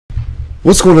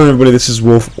What's going on, everybody? This is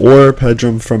Wolf or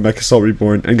Pedram from Mechassault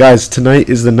Reborn, and guys, tonight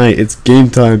is the night. It's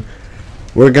game time.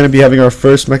 We're gonna be having our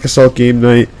first Mechassault game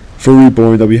night for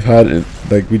Reborn that we've had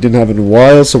we didn't have in a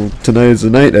while. So tonight is the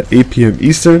night at 8 p.m.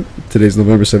 Eastern. Today's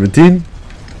November 17.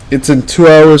 It's in 2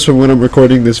 hours from when I'm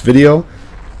recording this video.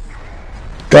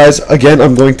 Guys, again,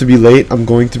 I'm going to be late. I'm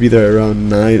going to be there around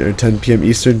 9 or 10 p.m.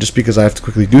 Eastern just because I have to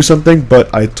quickly do something.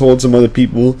 But I told some other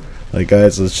people, like,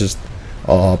 guys, let's just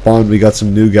hop on. We got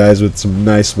some new guys with some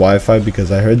nice Wi-Fi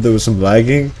because I heard there was some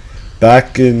lagging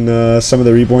back in some of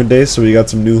the Reborn days. So we got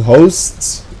some new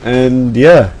hosts, and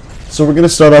yeah. So we're gonna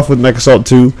start off with Mechassault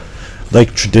 2,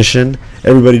 like tradition.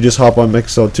 Everybody just hop on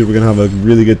Mechassault 2. We're gonna have a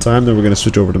really good time. Then we're gonna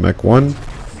switch over to Mech 1.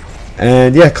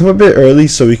 And yeah, come a bit early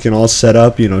so we can all set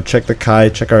up, you know, check the Kai,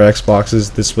 check our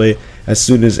Xboxes. This way, as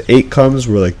soon as 8 comes,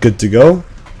 we're like good to go.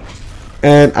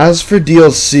 And as for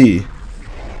DLC,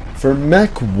 for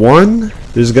Mech 1,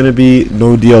 there's gonna be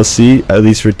no DLC, at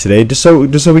least for today, just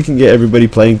so we can get everybody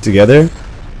playing together.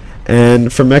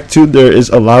 And for Mech 2, there is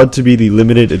allowed to be the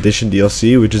limited edition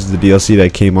DLC, which is the DLC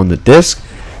that came on the disc,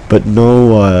 but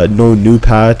no new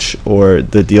patch or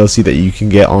the DLC that you can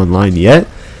get online yet,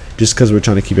 just because we're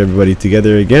trying to keep everybody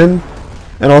together again.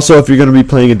 And also, if you're going to be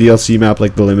playing a DLC map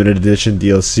like the limited edition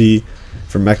DLC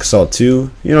for Mechassault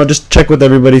 2, you know, just check with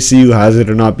everybody, see who has it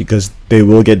or not, because they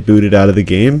will get booted out of the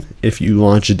game if you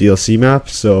launch a DLC map.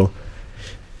 So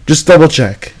just double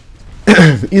check.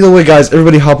 Either way, guys,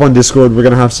 everybody hop on Discord. We're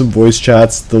going to have some voice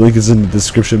chats. The link is in the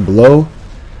description below.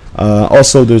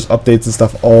 Also, there's updates and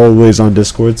stuff always on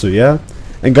Discord, so yeah.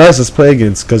 And guys, let's play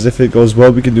against, because if it goes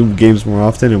well, we can do games more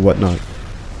often and whatnot.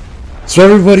 So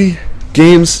everybody,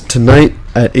 games tonight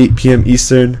at 8 p.m.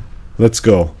 Eastern. Let's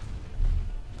go.